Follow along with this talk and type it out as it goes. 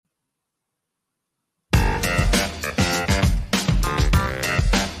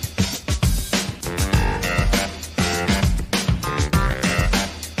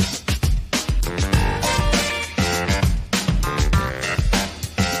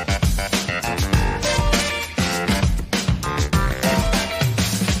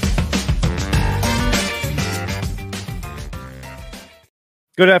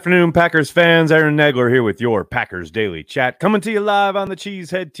Good afternoon, Packers fans. Aaron Nagler here with your Packers Daily Chat, coming to you live on the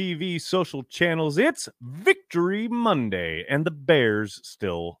Cheesehead TV social channels. It's Victory Monday, and the Bears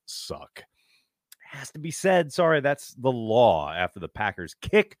still suck. Has to be said. Sorry, that's the law after the Packers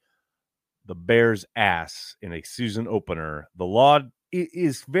kick the Bears' ass in a season opener. The law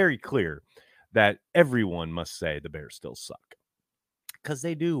is very clear that everyone must say the Bears still suck. Because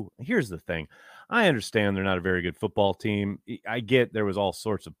they do. Here's the thing. I understand they're not a very good football team. I get there was all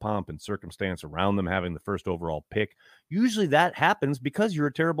sorts of pomp and circumstance around them having the first overall pick. Usually that happens because you're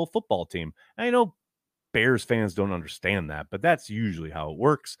a terrible football team. And I know Bears fans don't understand that, but that's usually how it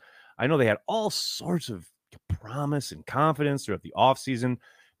works. I know they had all sorts of promise and confidence throughout the offseason.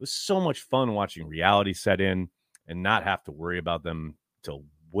 It was so much fun watching reality set in and not have to worry about them till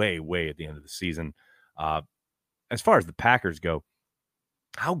way at the end of the season. As far as the Packers go,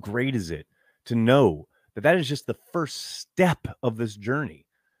 how great is it to know that is just the first step of this journey?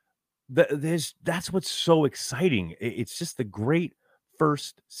 That's what's so exciting. It's just the great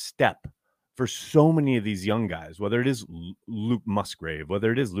first step for so many of these young guys, whether it is Luke Musgrave,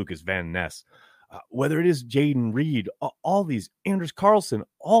 whether it is Lucas Van Ness, whether it is Jaden Reed, all these Anders Carlson,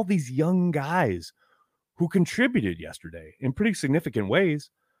 all these young guys who contributed yesterday in pretty significant ways.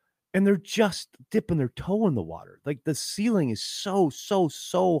 And they're just dipping their toe in the water. Like the ceiling is so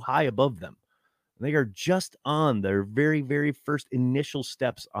high above them. They are just on their very first initial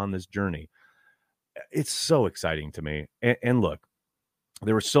steps on this journey. It's so exciting to me. And look,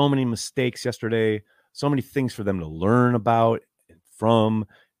 there were so many mistakes yesterday, so many things for them to learn about, from,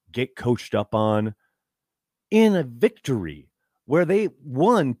 get coached up on, in a victory where they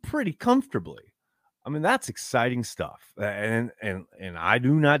won pretty comfortably. I mean, that's exciting stuff. And I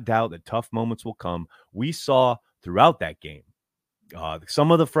do not doubt that tough moments will come. We saw throughout that game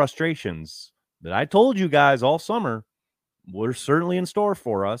some of the frustrations that I told you guys all summer were certainly in store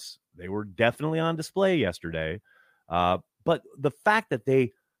for us. They were definitely on display yesterday. But the fact that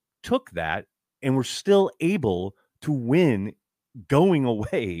they took that and were still able to win going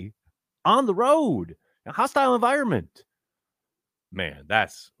away on the road, a hostile environment, man,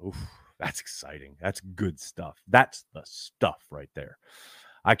 that's exciting. That's good stuff. That's the stuff right there.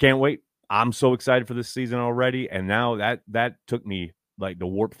 I can't wait. I'm so excited for this season already. And now that took me like the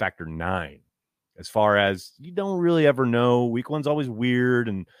warp factor 9, as far as you don't really ever know. Week 1's always weird.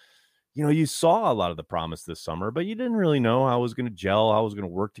 And, you saw a lot of the promise this summer, but you didn't really know how it was going to gel, how it was going to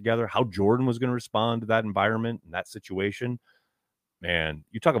work together, how Jordan was going to respond to that environment and that situation. Man,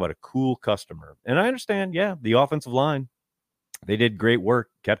 you talk about a cool customer. And I understand, the offensive line, they did great work,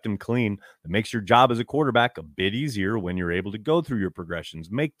 kept him clean. It makes your job as a quarterback a bit easier when you're able to go through your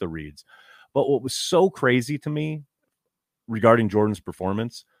progressions, make the reads. But what was so crazy to me regarding Jordan's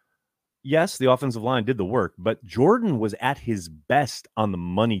performance, yes, the offensive line did the work, but Jordan was at his best on the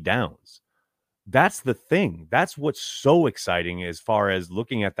money downs. That's the thing. That's what's so exciting as far as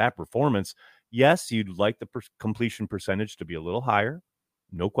looking at that performance. Yes, you'd like the completion percentage to be a little higher.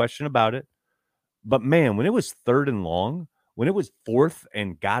 No question about it. But man, when it was 3rd and long, when it was 4th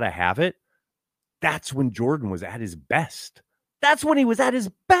and gotta have it, that's when Jordan was at his best. That's when he was at his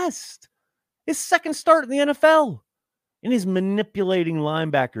best. His second start in the NFL. And he's manipulating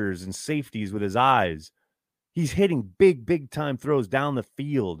linebackers and safeties with his eyes. He's hitting big time throws down the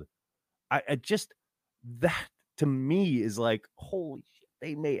field. I just, that to me is like, holy shit,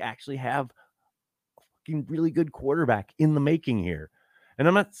 they may actually have a fucking really good quarterback in the making here. And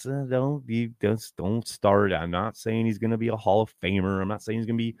I'm not saying don't start. I'm not saying he's going to be a Hall of Famer. I'm not saying he's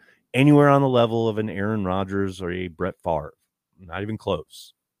going to be anywhere on the level of an Aaron Rodgers or a Brett Favre. Not even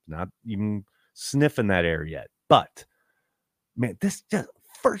close. Not even sniffing that air yet. But man, this just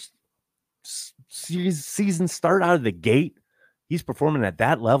first season start out of the gate, he's performing at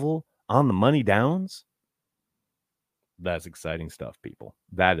that level on the money downs. That's exciting stuff, people.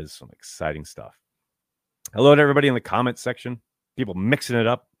 That is some exciting stuff. Hello to everybody in the comments section. People mixing it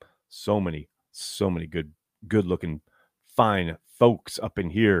up. So many good looking, fine folks up in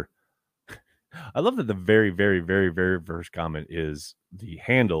here. I love that the very first comment is, the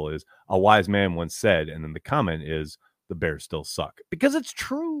handle is, a wise man once said, and then the comment is, the Bears still suck. Because it's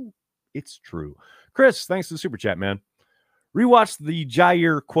true. It's true. Chris, thanks to the super chat, man. Rewatched the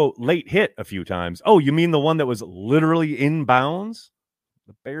Jair quote late hit a few times. Oh, you mean the one that was literally in bounds?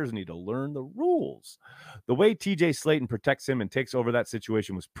 The Bears need to learn the rules. The way TJ Slayton protects him and takes over that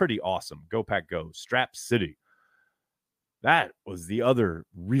situation was pretty awesome. Go Pack Go. Strap City. That was the other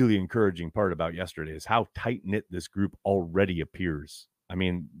really encouraging part about yesterday, is how tight-knit this group already appears. I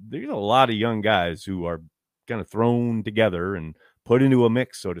mean, there's a lot of young guys who are kind of thrown together and put into a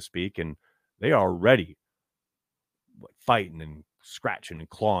mix, so to speak, and they are already fighting and scratching and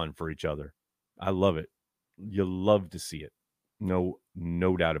clawing for each other. I love it. You love to see it. No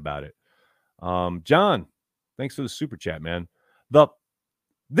doubt about it. John, thanks for the super chat, man.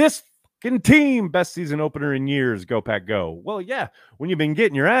 This fucking team, best season opener in years. Go Pack Go. Well, yeah, when you've been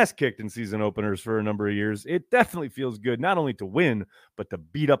getting your ass kicked in season openers for a number of years, it definitely feels good not only to win, but to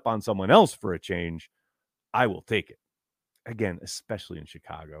beat up on someone else for a change. I will take it. Again, especially in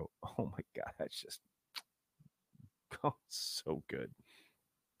Chicago. Oh my God, that's just so good.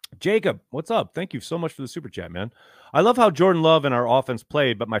 Jacob, what's up? Thank you so much for the super chat, man. I love how Jordan Love and our offense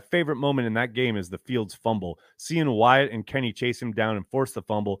played, but my favorite moment in that game is the Fields fumble. Seeing Wyatt and Kenny chase him down and force the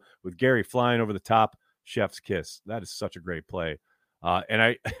fumble with Gary flying over the top, chef's kiss. That is such a great play.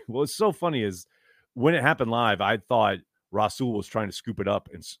 And what's so funny is when it happened live, I thought Rasul was trying to scoop it up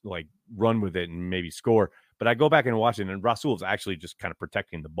and like run with it and maybe score. But I go back and watch it, and Rasul is actually just kind of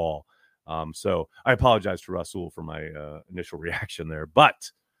protecting the ball. So I apologize to Rasul for my initial reaction there,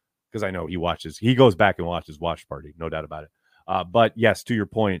 but because I know he goes back and watches Watch Party, no doubt about it. But yes, to your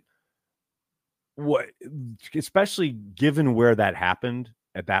point, especially given where that happened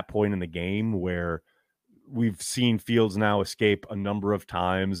at that point in the game, where we've seen Fields now escape a number of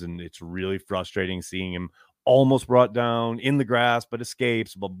times, and it's really frustrating seeing him almost brought down in the grass, but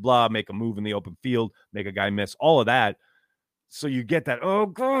escapes, blah, blah, make a move in the open field, make a guy miss, all of that. So you get that, oh,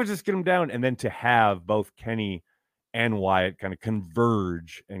 God, just get him down. And then to have both Kenny and Wyatt kind of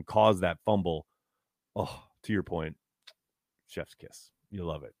converge and cause that fumble. Oh, to your point, chef's kiss. You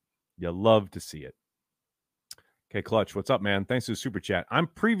love it. You love to see it. Okay, Clutch, what's up, man? Thanks for the super chat. I'm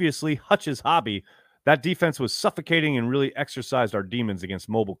previously Hutch's hobby. That defense was suffocating and really exercised our demons against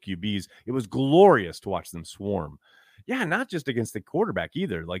mobile QBs. It was glorious to watch them swarm. Yeah, not just against the quarterback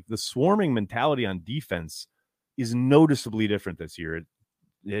either. Like the swarming mentality on defense is noticeably different this year.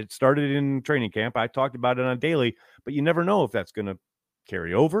 It started in training camp. I talked about it on Daily, but you never know if that's going to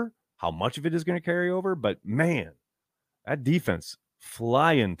carry over, how much of it is going to carry over. But man, that defense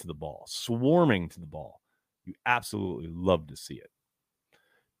flying to the ball, swarming to the ball. You absolutely love to see it.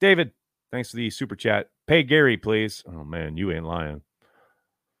 David, thanks for the super chat. Pay Gary, please. Oh man, you ain't lying.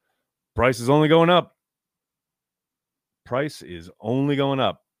 Price is only going up. Price is only going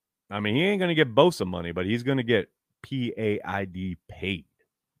up. I mean, he ain't going to get Bosa money, but he's going to get PAID paid.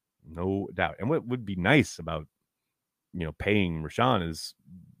 No doubt. And what would be nice about, paying Rashawn is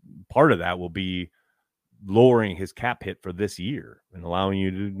part of that will be lowering his cap hit for this year and allowing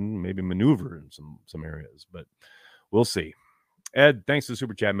you to maybe maneuver in some areas, but we'll see. Ed, thanks to the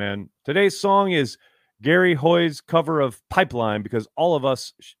super chat, man. Today's song is Gary Hoy's cover of Pipeline because all of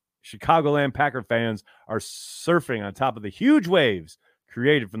us Chicagoland Packer fans are surfing on top of the huge waves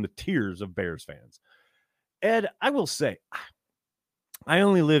created from the tears of Bears fans. Ed, I will say, I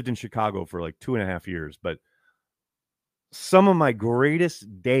only lived in Chicago for like 2.5 years, but some of my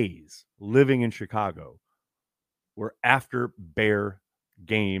greatest days living in Chicago were after Bear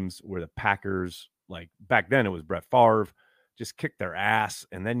games where the Packers, like back then it was Brett Favre, just kicked their ass,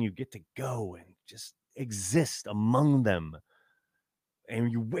 and then you get to go and just exist among them.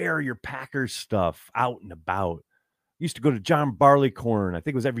 And you wear your Packers stuff out and about. Used to go to John Barleycorn. I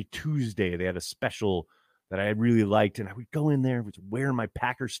think it was every Tuesday. They had a special that I really liked, and I would go in there, wearing my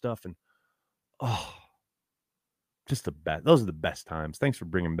Packer stuff, and just the best. Those are the best times. Thanks for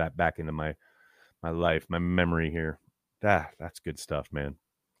bringing that back into my life, my memory here. That's good stuff, man.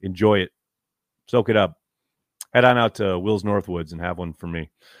 Enjoy it. Soak it up. Head on out to Will's Northwoods and have one for me.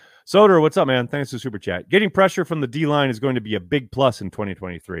 Soder, what's up, man? Thanks for the super chat. Getting pressure from the D-line is going to be a big plus in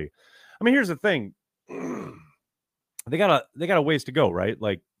 2023. I mean, here's the thing. They got a ways to go, right?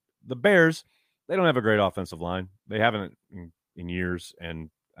 Like the Bears, they don't have a great offensive line. They haven't in years, and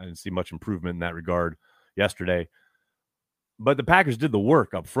I didn't see much improvement in that regard yesterday. But the Packers did the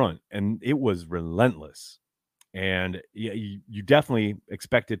work up front, and it was relentless. And you definitely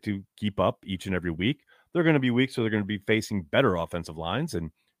expect it to keep up each and every week. There are going to be weeks where they're going to be facing better offensive lines,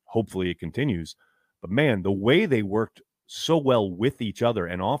 and hopefully it continues. But, man, the way they worked so well with each other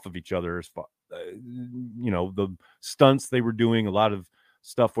and off of each other, as far, the stunts they were doing, a lot of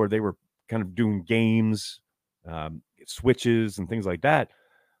stuff where they were kind of doing games, switches and things like that.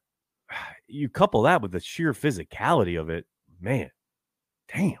 You couple that with the sheer physicality of it, man,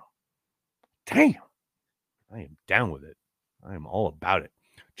 damn. I am down with it. I am all about it.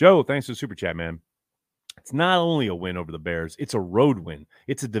 Joe, thanks for the super chat, man. It's not only a win over the Bears, it's a road win.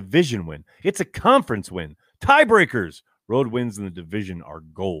 It's a division win. It's a conference win. Tiebreakers. Road wins in the division are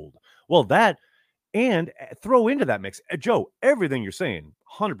gold. Well, that, and throw into that mix, Joe, everything you're saying,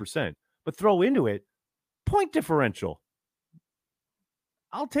 100%, but throw into it point differential.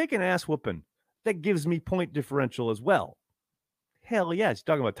 I'll take an ass whooping that gives me point differential as well. Hell yeah. He's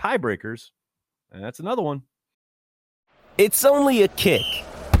talking about tiebreakers. And that's another one. It's only a kick,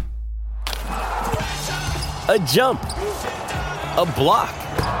 a jump, a block.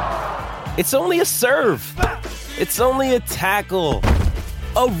 It's only a serve. It's only a tackle,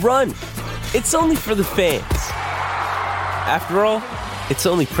 a run. It's only for the fans. After all, it's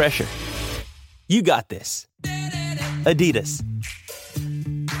only pressure. You got this. Adidas.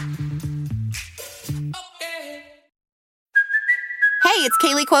 Hey, it's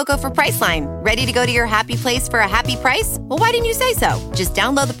Kaylee Cuoco for Priceline. Ready to go to your happy place for a happy price? Well, why didn't you say so? Just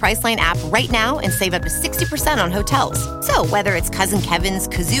download the Priceline app right now and save up to 60% on hotels. So whether it's Cousin Kevin's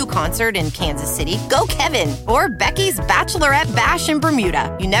Kazoo Concert in Kansas City, go Kevin, or Becky's Bachelorette Bash in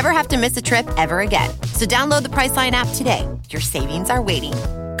Bermuda, you never have to miss a trip ever again. So download the Priceline app today. Your savings are waiting.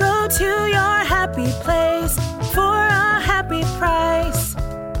 Go to your happy place for a happy price.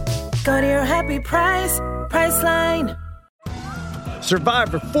 Go to your happy price, Priceline.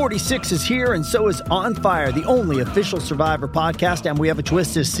 Survivor 46 is here, and so is On Fire, the only official Survivor podcast, and we have a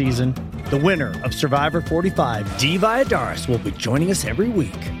twist this season. The winner of Survivor 45, Dee Valladares, will be joining us every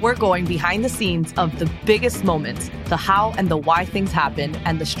week. We're going behind the scenes of the biggest moments, the how and the why things happen,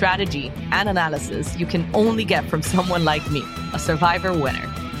 and the strategy and analysis you can only get from someone like me, a Survivor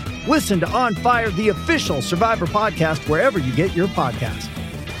winner. Listen to On Fire, the official Survivor podcast, wherever you get your podcast.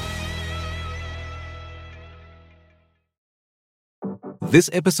 This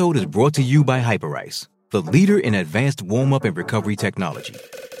episode is brought to you by Hyperice, the leader in advanced warm-up and recovery technology.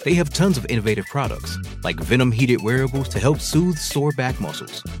 They have tons of innovative products, like Venom-heated wearables to help soothe sore back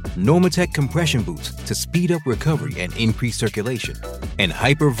muscles, Normatec compression boots to speed up recovery and increase circulation, and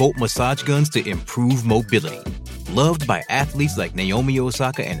Hypervolt massage guns to improve mobility. Loved by athletes like Naomi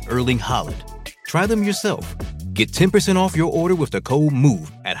Osaka and Erling Haaland. Try them yourself. Get 10% off your order with the code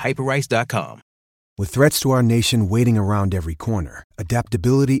MOVE at Hyperice.com. With threats to our nation waiting around every corner,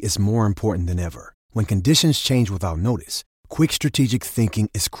 adaptability is more important than ever. When conditions change without notice, quick strategic thinking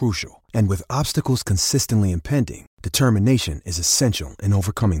is crucial. And with obstacles consistently impending, determination is essential in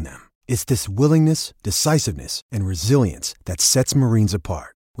overcoming them. It's this willingness, decisiveness, and resilience that sets Marines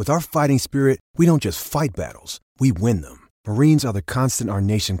apart. With our fighting spirit, we don't just fight battles, we win them. Marines are the constant our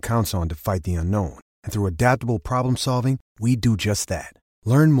nation counts on to fight the unknown. And through adaptable problem solving, we do just that.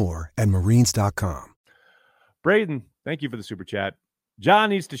 Learn more at Marines.com. Braden, thank you for the super chat.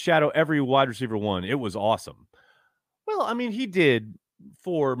 John needs to shadow every wide receiver one. It was awesome. Well, I mean, he did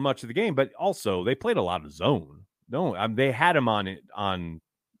for much of the game, but also they played a lot of zone. No, they had him on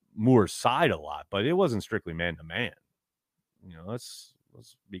Moore's side a lot, but it wasn't strictly man to man. You know, let's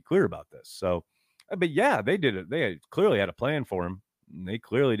be clear about this. So, but yeah, they did it. They clearly had a plan for him. And they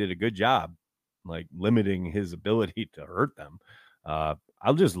clearly did a good job, like limiting his ability to hurt them.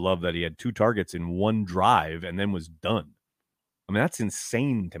 I just love that he had 2 targets in one drive and then was done. I mean, that's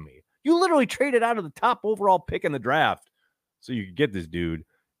insane to me. You literally traded out of the top overall pick in the draft so you could get this dude.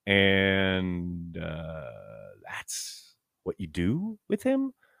 And that's what you do with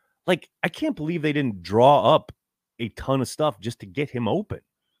him? Like, I can't believe they didn't draw up a ton of stuff just to get him open.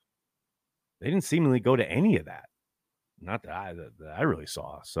 They didn't seemingly go to any of that. Not that I really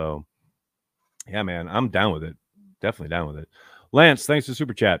saw. So, yeah, man, I'm down with it. Definitely down with it. Lance, thanks for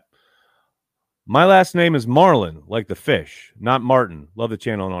super chat. My last name is Marlin, like the fish, not Martin. Love the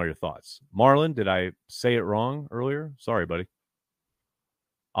channel and all your thoughts. Marlin, did I say it wrong earlier? Sorry, buddy.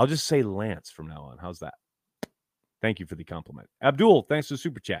 I'll just say Lance from now on. How's that? Thank you for the compliment. Abdul, thanks for the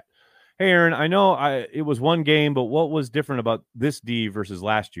super chat. Hey, Aaron, I know it was one game, but what was different about this D versus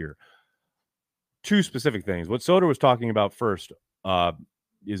last year? 2 specific things. What Soder was talking about first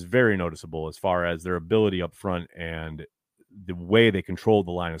is very noticeable as far as their ability up front and the way they controlled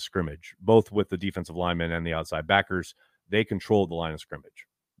the line of scrimmage, both with the defensive linemen and the outside backers. They controlled the line of scrimmage.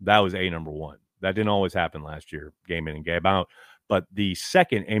 That was number 1. That didn't always happen last year, game in and game out. But the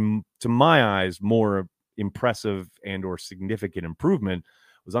second, and to my eyes, more impressive and or significant improvement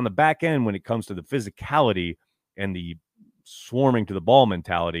was on the back end when it comes to the physicality and the swarming to the ball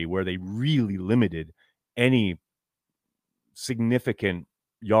mentality, where they really limited any significant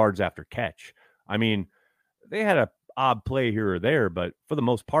yards after catch. I mean, they had a odd play here or there, but for the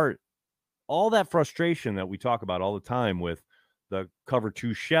most part, all that frustration that we talk about all the time with the cover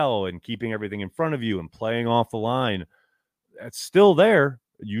 2 shell and keeping everything in front of you and playing off the line, it's still there.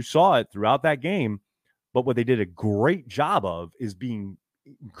 You saw it throughout that game. But what they did a great job of is being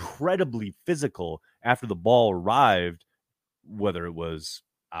incredibly physical after the ball arrived, whether it was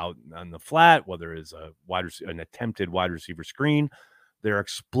out on the flat, whether it's an attempted wide receiver screen. Their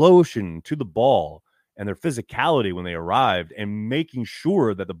explosion to the ball and their physicality when they arrived and making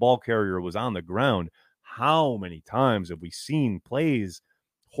sure that the ball carrier was on the ground how many times have we seen plays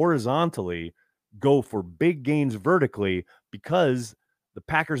horizontally go for big gains vertically because the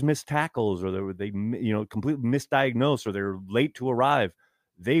Packers missed tackles or they completely misdiagnosed or they're late to arrive.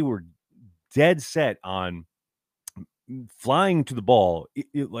 They were dead set on flying to the ball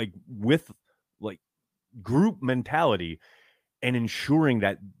with group mentality and ensuring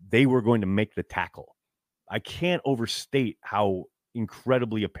that they were going to make the tackle. I can't overstate how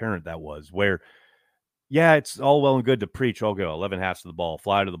incredibly apparent that was, where, yeah, it's all well and good to preach, go 11 halves to the ball,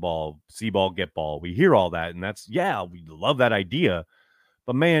 fly to the ball, see ball, get ball. We hear all that, and we love that idea.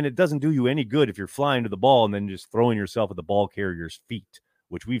 But, man, it doesn't do you any good if you're flying to the ball and then just throwing yourself at the ball carrier's feet,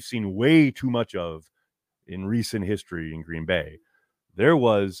 which we've seen way too much of in recent history in Green Bay. There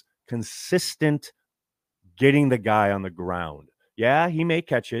was consistent getting the guy on the ground. Yeah, he may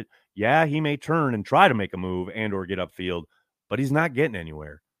catch it. Yeah, he may turn and try to make a move and or get upfield, but he's not getting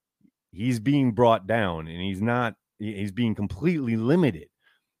anywhere. He's being brought down, and he's being completely limited.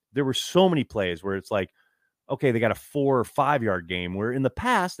 There were so many plays where it's like, okay, they got a 4 or 5 yard game, where in the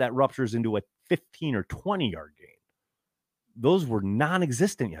past that ruptures into a 15 or 20 yard game. Those were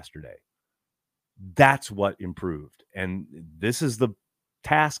non-existent yesterday. That's what improved. And this is the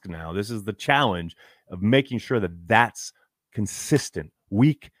task now. This is the challenge of making sure that that's consistent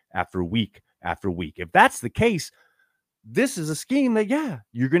week after week after week. If that's the case, this is a scheme that,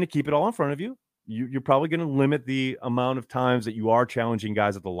 you're going to keep it all in front of you. You're probably going to limit the amount of times that you are challenging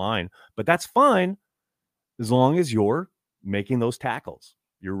guys at the line, but that's fine as long as you're making those tackles.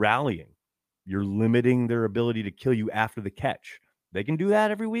 You're rallying. You're limiting their ability to kill you after the catch. They can do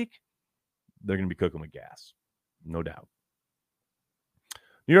that every week. They're going to be cooking with gas. No doubt.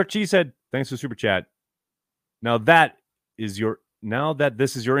 New York Cheesehead, thanks for Super Chat. Now that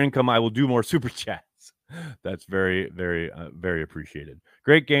this is your income, I will do more Super Chats. That's very, very, very appreciated.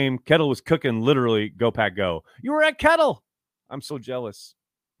 Great game. Kettle was cooking, literally. Go Pack Go. You were at Kettle. I'm so jealous.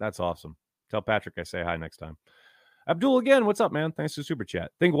 That's awesome. Tell Patrick I say hi next time. Abdul again. What's up, man? Thanks for Super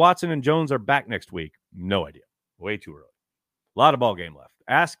Chat. Think Watson and Jones are back next week? No idea. Way too early. A lot of ball game left.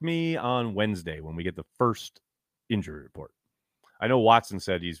 Ask me on Wednesday when we get the first injury report. I know Watson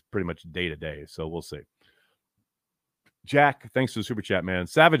said he's pretty much day to day, so we'll see. Jack, thanks for the Super Chat, man.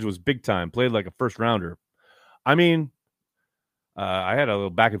 Savage was big time. Played like a first rounder. I mean, I had a little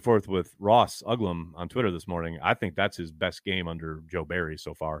back and forth with Ross Uglum on Twitter this morning. I think that's his best game under Joe Barry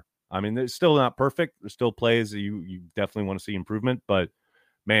so far. I mean, it's still not perfect. There's still plays that you definitely want to see improvement. But,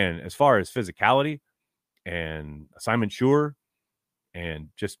 man, as far as physicality and assignment sure and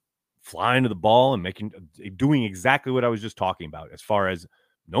just flying to the ball and doing exactly what I was just talking about as far as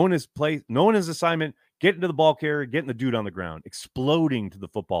knowing his play, knowing his assignment, getting to the ball carrier, getting the dude on the ground, exploding to the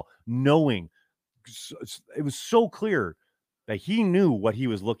football, knowing it was so clear that he knew what he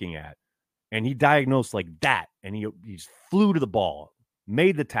was looking at, and he diagnosed like that, and he flew to the ball,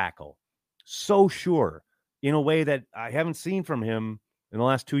 made the tackle, so sure in a way that I haven't seen from him in the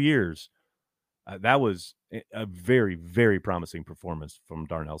last 2 years. That was a very, very promising performance from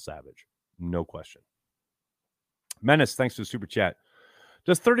Darnell Savage. No question. Menace, thanks for the Super Chat.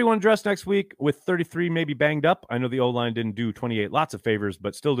 Does 31 dress next week with 33 maybe banged up? I know the O-line didn't do 28 lots of favors,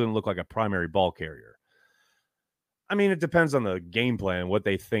 but still didn't look like a primary ball carrier. I mean, it depends on the game plan, what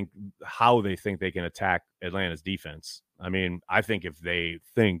they think, how they think they can attack Atlanta's defense. I mean, I think if they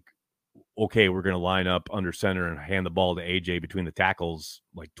think, okay, we're going to line up under center and hand the ball to AJ between the tackles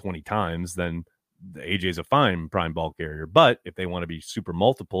like 20 times, then AJ's a fine prime ball carrier. But if they want to be super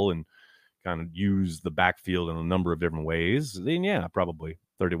multiple and kind of use the backfield in a number of different ways, then yeah, probably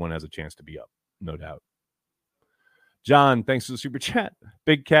 31 has a chance to be up. No doubt. John, thanks for the Super Chat.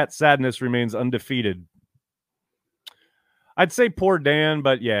 Big Cat Sadness remains undefeated. I'd say poor Dan,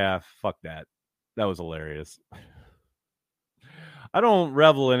 but yeah, fuck that. That was hilarious. I don't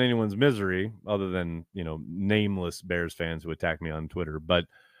revel in anyone's misery other than, nameless Bears fans who attack me on Twitter. But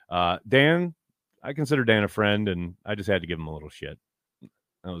Dan, I consider Dan a friend, and I just had to give him a little shit.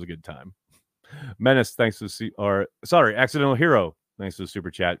 That was a good time. Menace, thanks to Accidental Hero, thanks to the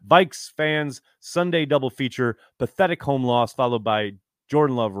Super Chat. Vikes fans, Sunday double feature, pathetic home loss, followed by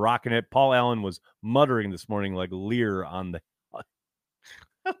Jordan Love rocking it. Paul Allen was muttering this morning like Lear on the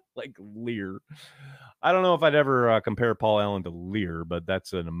like Lear. I don't know if I'd ever compare Paul Allen to Lear, but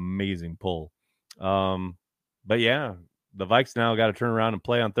that's an amazing pull. But yeah, the Vikes now got to turn around and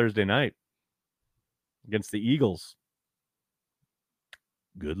play on Thursday night against the Eagles.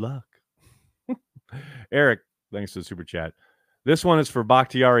 Good luck. Eric, thanks to the Super Chat. This one is for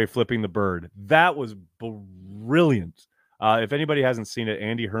Bakhtiari flipping the bird. That was brilliant. If anybody hasn't seen it,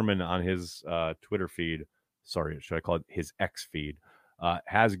 Andy Herman on his Twitter feed, should I call it his X feed,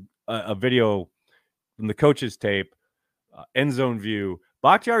 has a video from the coach's tape, end zone view,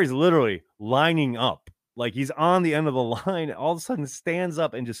 Bakhtiari's literally lining up. Like he's on the end of the line, all of a sudden stands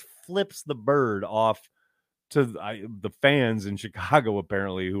up and just flips the bird off to the fans in Chicago,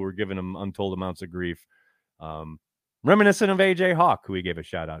 apparently, who were giving him untold amounts of grief. Reminiscent of AJ Hawk, who he gave a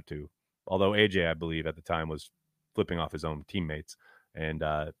shout out to. Although AJ, I believe, at the time was flipping off his own teammates. And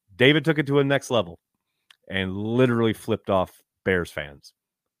David took it to a next level and literally flipped off Bears fans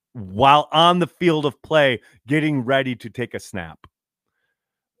while on the field of play, getting ready to take a snap.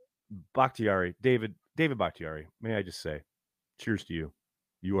 Bakhtiari, David Bakhtiari, may I just say, cheers to you.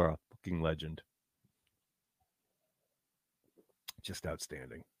 You are a fucking legend. Just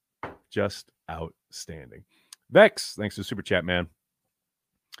outstanding. Just outstanding. Vex, thanks to the super chat, man.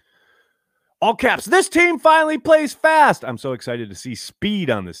 All caps, this team finally plays fast. I'm so excited to see speed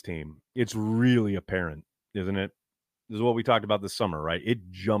on this team. It's really apparent, isn't it? This is what we talked about this summer, right?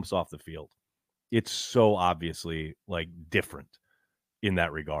 It jumps off the field. It's so obviously like different in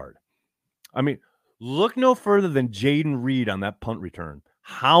that regard. I mean, look no further than Jaden Reed on that punt return.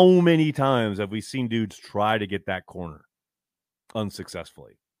 How many times have we seen dudes try to get that corner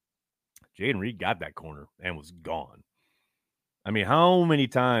unsuccessfully? Jaden Reed got that corner and was gone. I mean, how many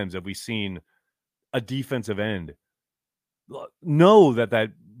times have we seen a defensive end know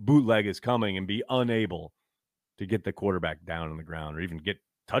that bootleg is coming and be unable to get the quarterback down on the ground or even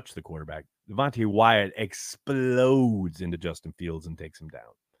touch the quarterback? Devontae Wyatt explodes into Justin Fields and takes him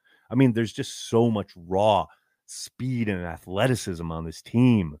down. I mean, there's just so much raw speed and athleticism on this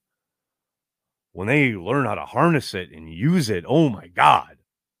team. When they learn how to harness it and use it, oh my God.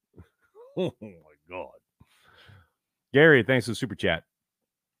 Oh my God. Gary, thanks for the super chat.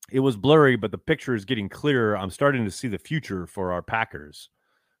 It was blurry, but the picture is getting clearer. I'm starting to see the future for our Packers.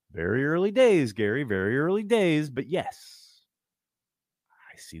 Very early days, Gary, very early days, but yes,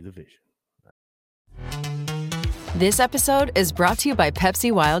 I see the vision. This episode is brought to you by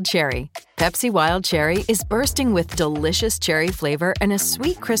Pepsi Wild Cherry. Pepsi Wild Cherry is bursting with delicious cherry flavor and a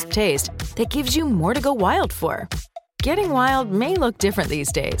sweet, crisp taste that gives you more to go wild for. Getting wild may look different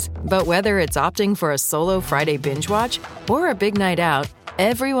these days, but whether it's opting for a solo Friday binge watch or a big night out,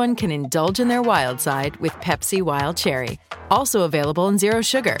 everyone can indulge in their wild side with Pepsi Wild Cherry. Also available in Zero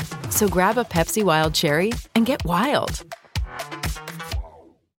Sugar. So grab a Pepsi Wild Cherry and get wild.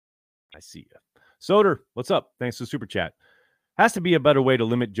 I see ya. Soder, what's up? Thanks for the super chat. Has to be a better way to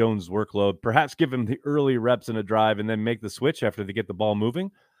limit Jones' workload. Perhaps give him the early reps in a drive and then make the switch after they get the ball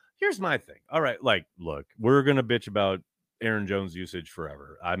moving. Here's my thing. All right, look, we're gonna bitch about Aaron Jones' usage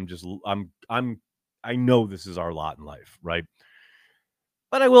forever. I know this is our lot in life, right?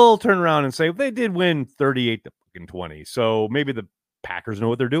 But I will turn around and say they did win 38-20. So maybe the Packers know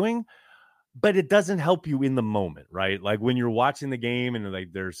what they're doing, but it doesn't help you in the moment, right? Like when you're watching the game and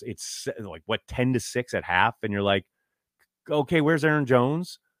it's 10-6 at half, and you're like, okay, where's Aaron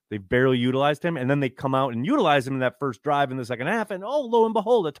Jones? They barely utilized him, and then they come out and utilize him in that first drive in the second half, and oh, lo and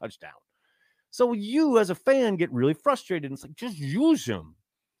behold, a touchdown. So you, as a fan, get really frustrated, and it's like, just use him.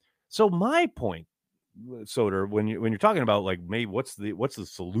 So my point, Soder, when you're talking about like maybe what's the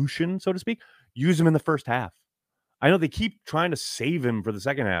solution, so to speak, use him in the first half. I know they keep trying to save him for the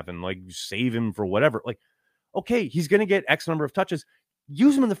second half and like save him for whatever. Like, okay, he's going to get X number of touches.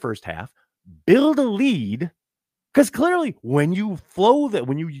 Use him in the first half, build a lead. Because clearly, when you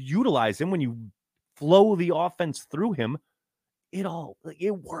utilize him, when you flow the offense through him, it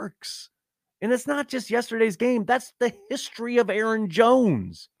works. And it's not just yesterday's game. That's the history of Aaron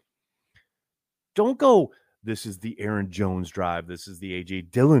Jones. Don't go, this is the Aaron Jones drive. This is the A.J.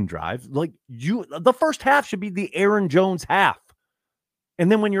 Dillon drive. The first half should be the Aaron Jones half.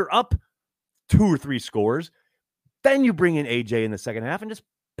 And then when you're up 2 or 3 scores, then you bring in A.J. in the second half and just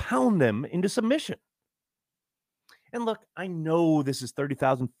pound them into submission. And look, I know this is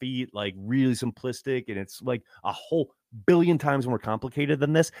 30,000 feet, like really simplistic, and it's like a whole billion times more complicated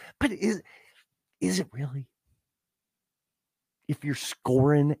than this. But is it really? If you're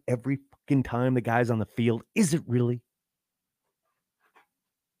scoring every fucking time the guy's on the field, is it really?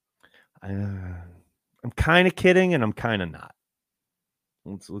 I'm kind of kidding, and I'm kind of not.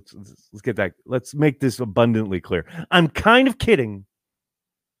 Let's get that. Let's make this abundantly clear. I'm kind of kidding,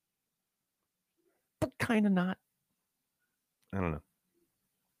 but kind of not. I don't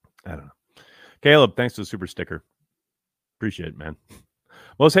know. Caleb, thanks for the super sticker. Appreciate it, man.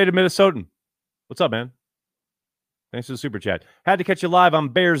 Most hated Minnesotan. What's up, man? Thanks for the super chat. Had to catch you live on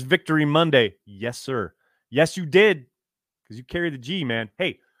Bears Victory Monday. Yes, sir. Yes, you did. Because you carry the G, man.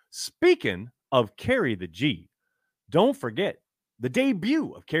 Hey, speaking of carry the G, don't forget the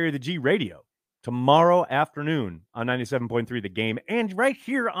debut of Carry the G Radio. tomorrow afternoon on 97.3 The Game, and right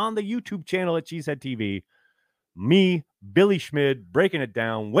here on the YouTube channel at Cheesehead TV. Me, Billy Schmid, breaking it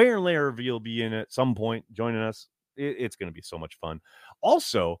down. Ware and Larrabee will be in at some point joining us. It's going to be so much fun.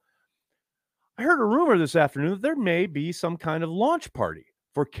 Also, I heard a rumor this afternoon that there may be some kind of launch party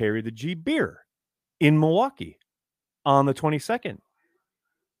for Carry the G beer in Milwaukee on the 22nd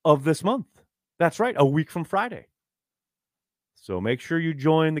of this month. That's right, a week from Friday. So make sure you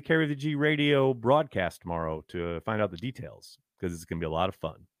join the Carry the G radio broadcast tomorrow to find out the details, because it's going to be a lot of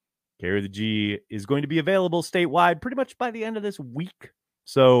fun. Carry the G is going to be available statewide pretty much by the end of this week.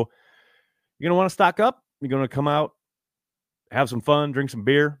 So you're going to want to stock up. You're going to come out, have some fun, drink some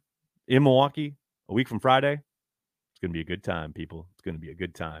beer in Milwaukee a week from Friday. It's going to be a good time, people. It's going to be a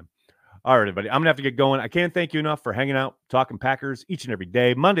good time. All right, everybody. I'm going to have to get going. I can't thank you enough for hanging out, talking Packers each and every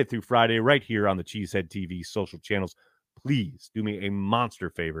day, Monday through Friday, right here on the Cheesehead TV social channels. Please do me a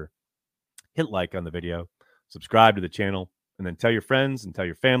monster favor. Hit like on the video, subscribe to the channel, and then tell your friends and tell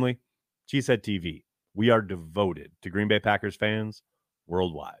your family. Cheesehead TV. We are devoted to Green Bay Packers fans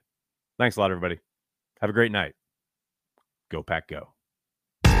worldwide. Thanks a lot, everybody. Have a great night. Go Pack Go.